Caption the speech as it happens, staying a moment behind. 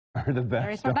are the best.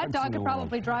 Very smart. That dog could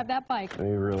probably drive that bike.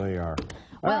 They really are.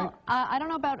 Well, I don't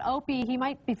know about Opie. He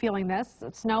might be feeling this.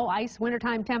 Snow, ice,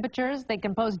 wintertime temperatures, they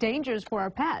can pose dangers for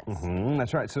our pets.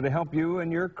 That's right. So to help you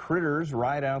and your critters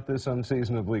ride out this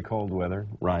unseasonably cold weather,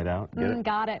 ride out, get it?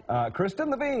 Got it. Kristen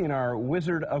Levine, our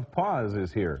Wizard of Paws,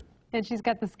 is here. And she's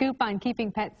got the scoop on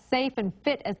keeping pets safe and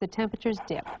fit as the temperatures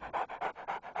dip.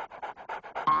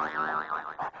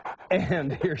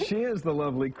 And here she is, the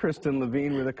lovely Kristen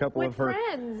Levine, with a couple of her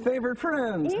favorite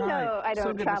friends. You know I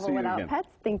don't travel without pets.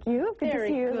 Thank you. Good to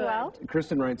see you as well.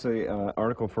 Kristen writes an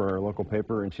article for our local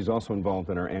paper, and she's also involved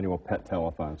in our annual pet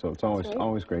telethon. So it's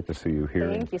always great to see you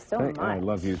here. Thank you so much. I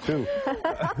love you too.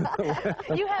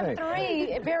 You have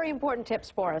three very important tips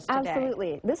for us today.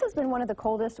 Absolutely. This has been one of the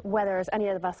coldest weathers any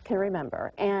of us can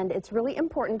remember, and it's really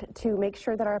important to make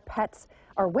sure that our pets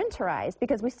are winterized,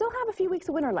 because we still have a few weeks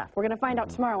of winter left. We're going to find out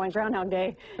tomorrow on Groundhog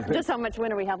Day just how much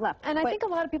winter we have left. And I think a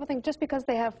lot of people think just because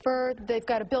they have fur, they've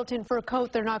got a built-in fur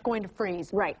coat, they're not going to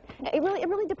freeze. Right. It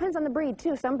really depends on the breed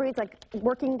too. Some breeds, like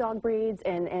working dog breeds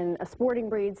and sporting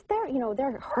breeds,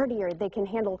 they're hardier. They can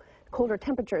handle colder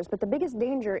temperatures. But the biggest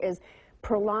danger is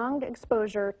prolonged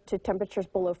exposure to temperatures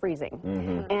below freezing.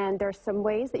 And there's some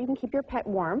ways that you can keep your pet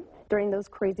warm during those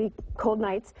crazy cold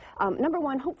nights. Number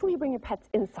one, hopefully you bring your pets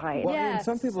inside. Well, and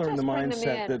some people are in the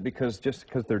mindset that just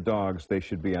because they're dogs, they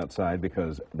should be outside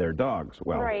because they're dogs.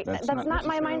 Well, right. That's not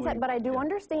my mindset, but I do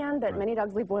understand that many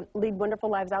dogs lead wonderful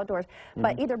lives outdoors.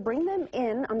 But either bring them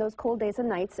in on those cold days and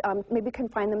nights, maybe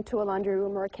confine them to a laundry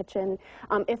room or a kitchen.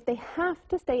 If they have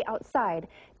to stay outside,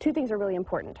 two things are really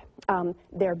important.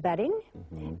 Their bedding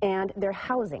and their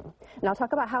housing. And I'll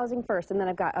talk about housing first, and then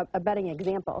I've got a bedding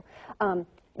example.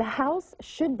 The house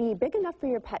should be big enough for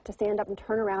your pet to stand up and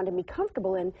turn around and be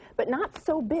comfortable in, but not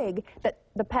so big that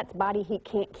the pet's body heat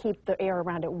can't keep the air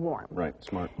around it warm. Right,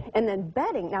 smart. And then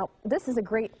bedding. Now, this is a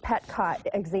great pet cot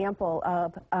example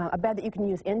of a bed that you can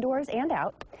use indoors and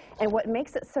out. And what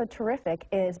makes it so terrific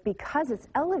is because it's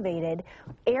elevated,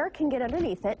 air can get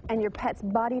underneath it, and your pet's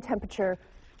body temperature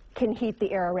can heat the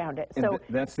air around it. And so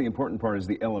that's the important part, is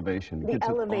the elevation. The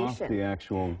elevation. It off the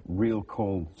actual real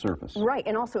cold surface. Right,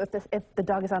 and also if the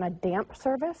dog is on a damp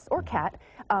surface or cat,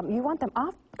 you want them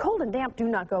off. Cold and damp do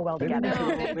not go well together.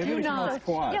 No, they do not.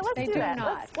 Yeah, let's do that.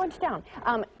 Let's switch down.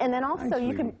 And then also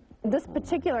you can. This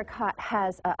particular cot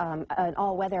has an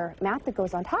all-weather mat that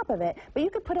goes on top of it, but you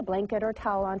could put a blanket or a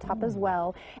towel on top as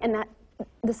well. And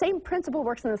the same principle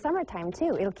works in the summertime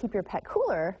too. It'll keep your pet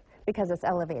cooler because it's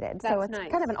elevated. So it's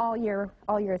kind of an all year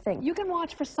thing. You can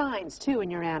watch for signs too in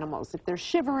your animals. If they're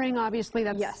shivering, obviously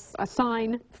that's a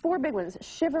sign. 4 big ones.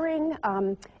 Shivering,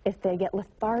 if they get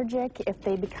lethargic, if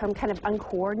they become kind of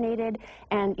uncoordinated,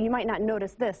 and you might not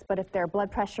notice this, but if their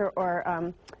blood pressure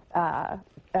or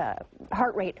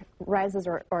heart rate rises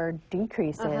or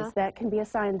decreases, that can be a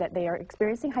sign that they are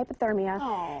experiencing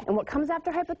hypothermia. And what comes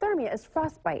after hypothermia is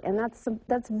frostbite, and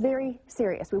that's very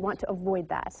serious. We want to avoid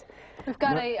that. We've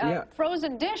got a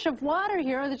frozen dish of water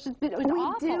here. That's just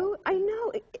awful. We do. I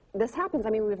know. This happens. I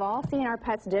mean, we've all seen our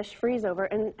pet's dish freeze over,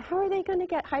 and how are they going to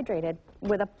get hydrated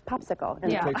with a popsicle?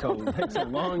 And it takes a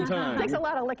long time. It takes a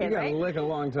lot of licking, right? You gotta lick a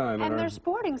long time. And they're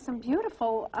sporting some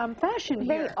beautiful fashion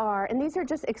here. They are, and these are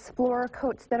just Explorer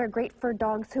coats that are great for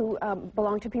dogs who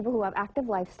belong to people who have active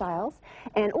lifestyles,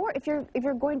 or if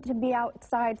you're going to be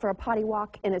outside for a potty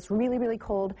walk and it's really, really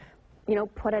cold,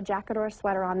 put a jacket or a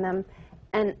sweater on them.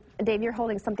 And Dave, you're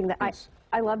holding something that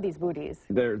I love these booties.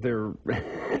 They're they're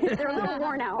a little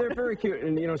worn out. They're very cute,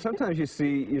 and sometimes you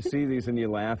see these and you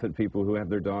laugh at people who have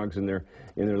their dogs in their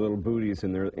little booties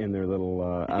and their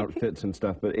little outfits and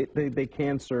stuff. But they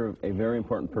can serve a very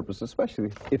important purpose,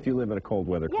 especially if you live in a cold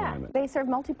weather climate. They serve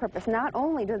multi-purpose. Not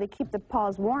only do they keep the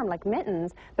paws warm like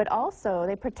mittens, but also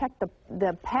they protect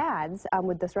the pads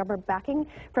with this rubber backing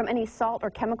from any salt or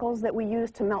chemicals that we use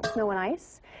to melt snow and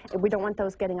ice. We don't want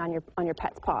those getting on your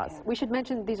pet's paws. We should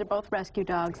mention these are both rescue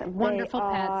dogs and wonderful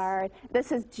pets.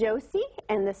 This is Josie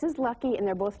and this is Lucky, and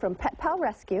they're both from Pet Pal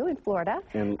Rescue in Florida.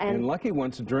 And Lucky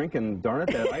wants a drink, and darn it,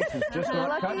 that ice is just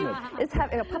not cutting it. It's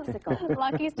having a popsicle.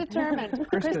 Lucky's determined.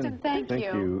 Kristen, thank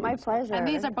you. My pleasure. And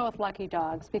these are both Lucky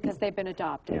dogs because they've been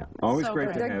adopted. Yeah, always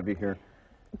great to have you here.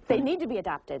 They need to be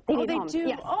adopted. They need homes. do?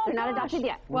 Yes. They're not adopted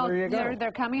yet. Well, there you go.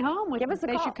 They're coming home. Give us a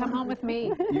they call. should come home with me.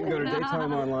 You can go to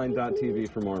daytimeonline.tv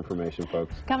for more information,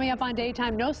 folks. Coming up on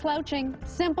Daytime, no slouching.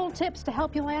 Simple tips to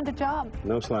help you land a job.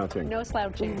 No slouching. No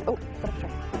slouching. Oh, that's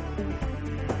right.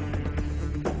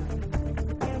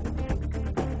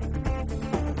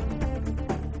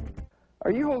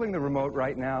 Are you holding the remote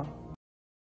right now?